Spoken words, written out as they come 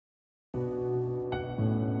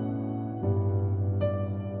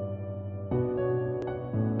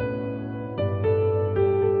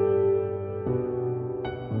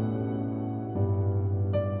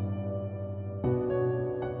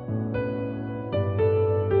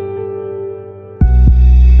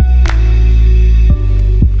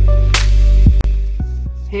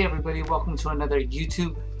Hey everybody, welcome to another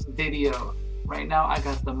YouTube video. Right now I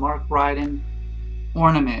got the Ryden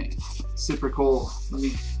ornament. Super cool. Let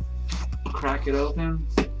me crack it open.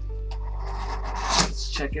 Let's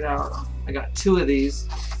check it out. I got two of these.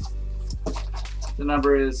 The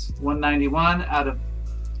number is 191 out of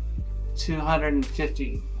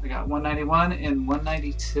 250. I got 191 and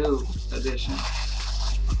 192 edition.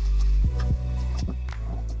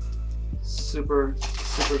 Super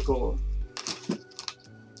cool.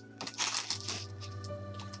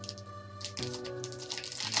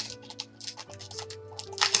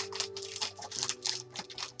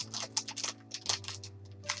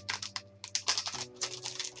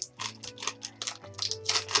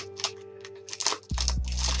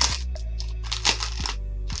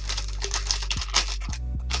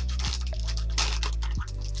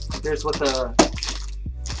 Here's what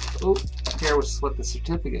here's what the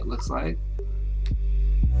certificate looks like.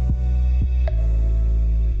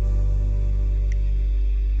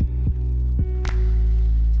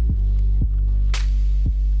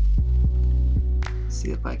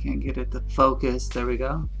 See if I can get it to focus. There we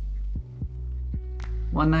go.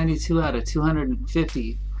 192 out of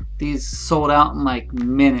 250. These sold out in like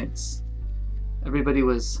minutes. Everybody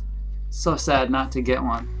was so sad not to get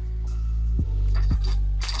one.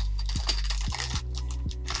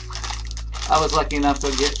 I was lucky enough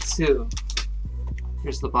to get two.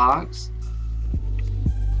 Here's the box.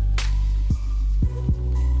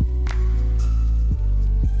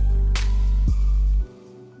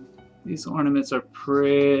 These ornaments are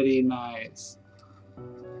pretty nice.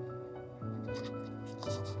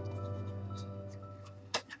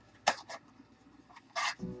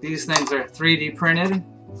 These things are 3D printed.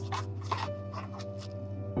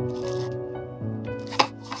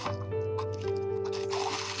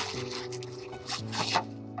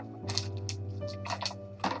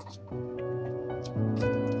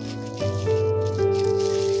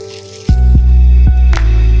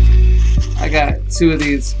 I got two of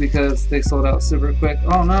these because they sold out super quick.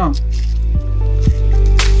 Oh no!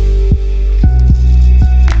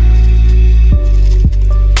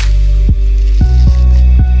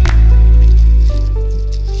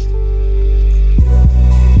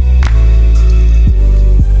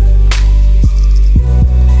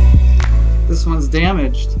 This one's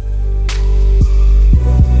damaged.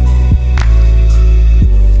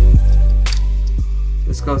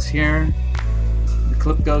 This goes here. The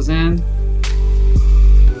clip goes in.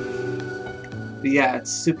 But yeah, it's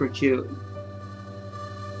super cute.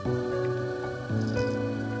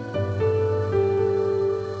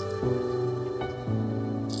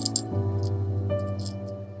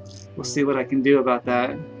 We'll see what I can do about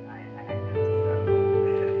that.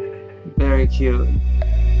 Very cute.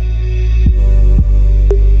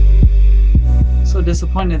 So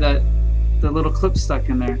disappointed that the little clip stuck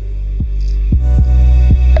in there.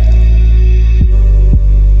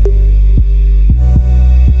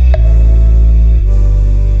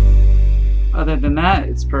 Other than that,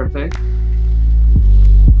 it's perfect.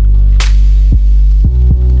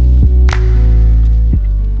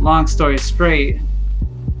 Long story straight,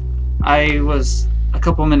 I was a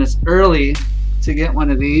couple minutes early to get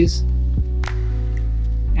one of these,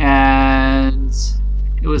 and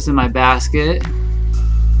it was in my basket.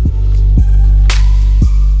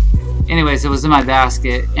 Anyways, it was in my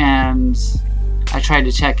basket, and I tried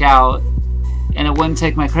to check out, and it wouldn't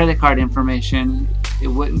take my credit card information. It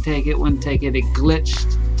wouldn't take it, It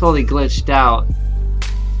glitched, totally glitched out.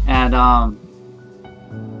 And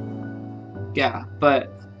yeah, but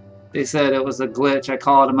they said it was a glitch. I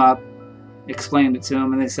called them up, explained it to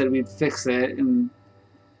them, and they said we'd fix it. And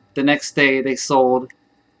the next day they sold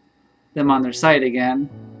them on their site again.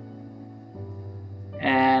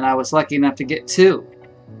 And I was lucky enough to get two.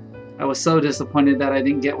 I was so disappointed that I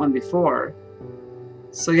didn't get one before.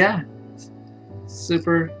 So yeah,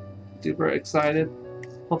 super duper excited.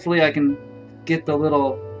 Hopefully I can get the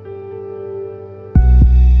little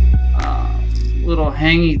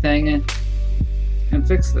hangy thing and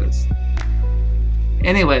fix this.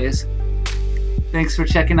 Anyways, thanks for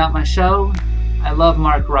checking out my show. I love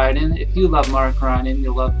Ryden. If you love Ryden,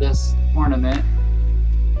 you'll love this ornament.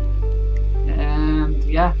 And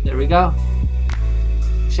yeah, there we go.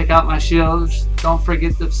 Check out my shows. Don't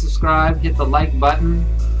forget to subscribe. Hit the like button.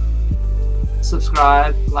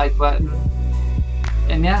 Subscribe, like button.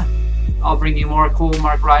 And yeah, I'll bring you more cool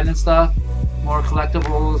Ryden stuff, more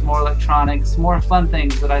collectibles, more electronics, more fun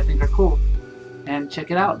things that I think are cool. And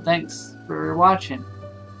check it out. Thanks for watching.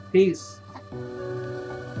 Peace.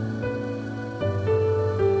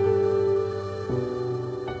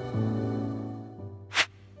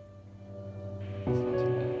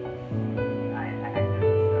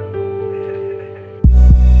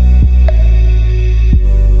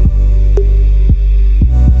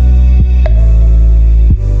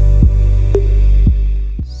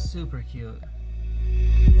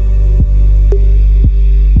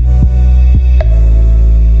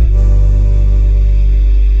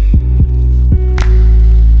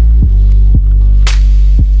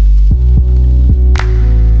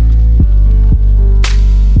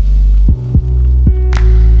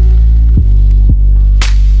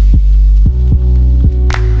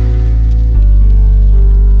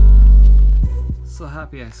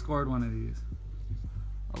 scored one of these.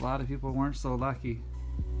 A lot of people weren't so lucky.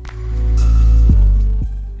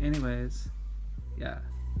 Anyways, yeah.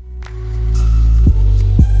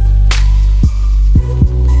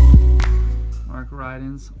 Mark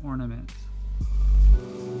Ryden's ornament.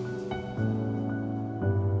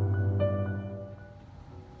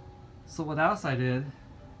 So what else I did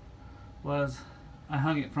was I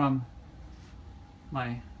hung it from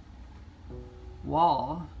my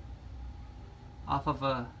wall off of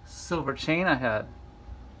a silver chain I had,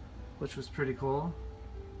 which was pretty cool.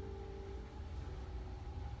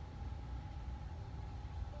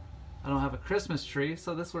 I don't have a Christmas tree,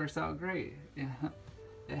 so this works out great. It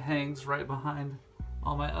hangs right behind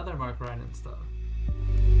all my other Mark Ryden stuff.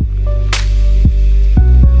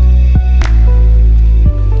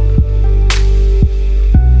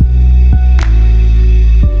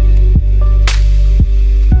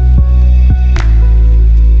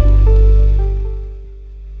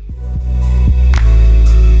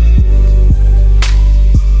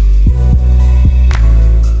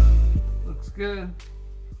 Looks good.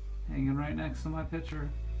 Hanging right next to my picture.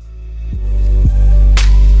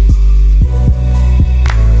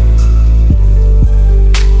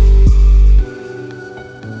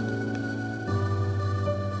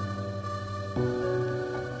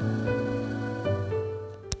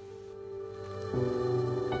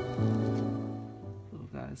 Little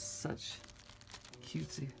guy is such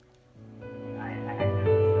cutesy.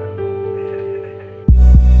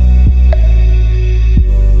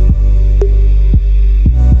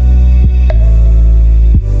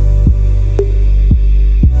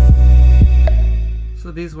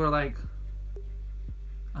 So these were like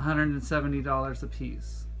 $170 a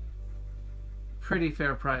piece. Pretty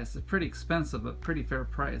fair price. It's pretty expensive, but pretty fair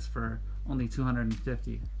price for only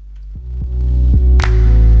 $250.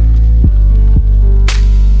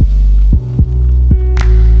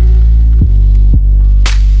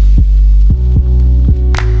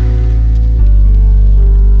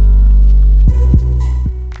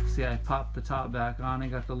 See, I popped the top back on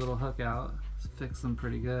and got the little hook out. Fixed them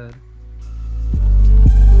pretty good.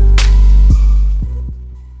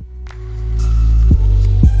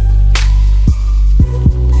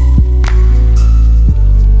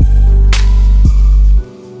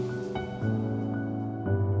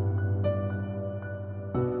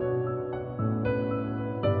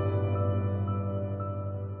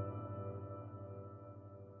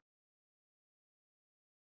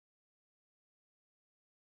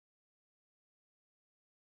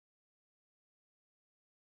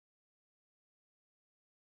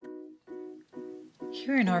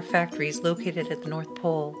 Here in our factories located at the North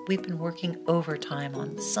Pole, we've been working overtime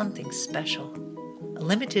on something special, a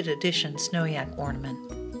limited edition snow yak ornament.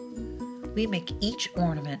 We make each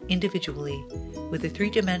ornament individually with a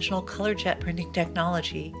three-dimensional color jet printing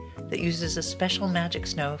technology that uses a special magic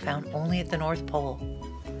snow found only at the North Pole.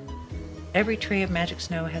 Every tray of magic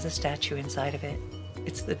snow has a statue inside of it.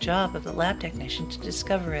 It's the job of the lab technician to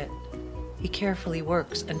discover it. He carefully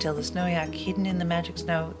works until the snow yak hidden in the magic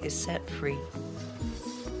snow is set free.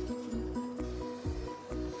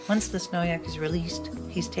 Once the snow yak is released,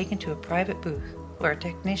 he's taken to a private booth where a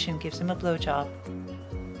technician gives him a blowjob.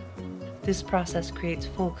 This process creates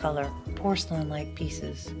full-color, porcelain-like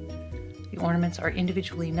pieces. The ornaments are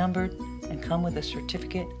individually numbered and come with a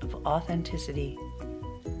certificate of authenticity.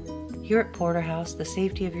 Here at Porterhouse, the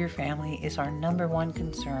safety of your family is our #1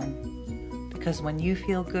 concern, because when you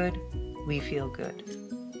feel good, we feel good.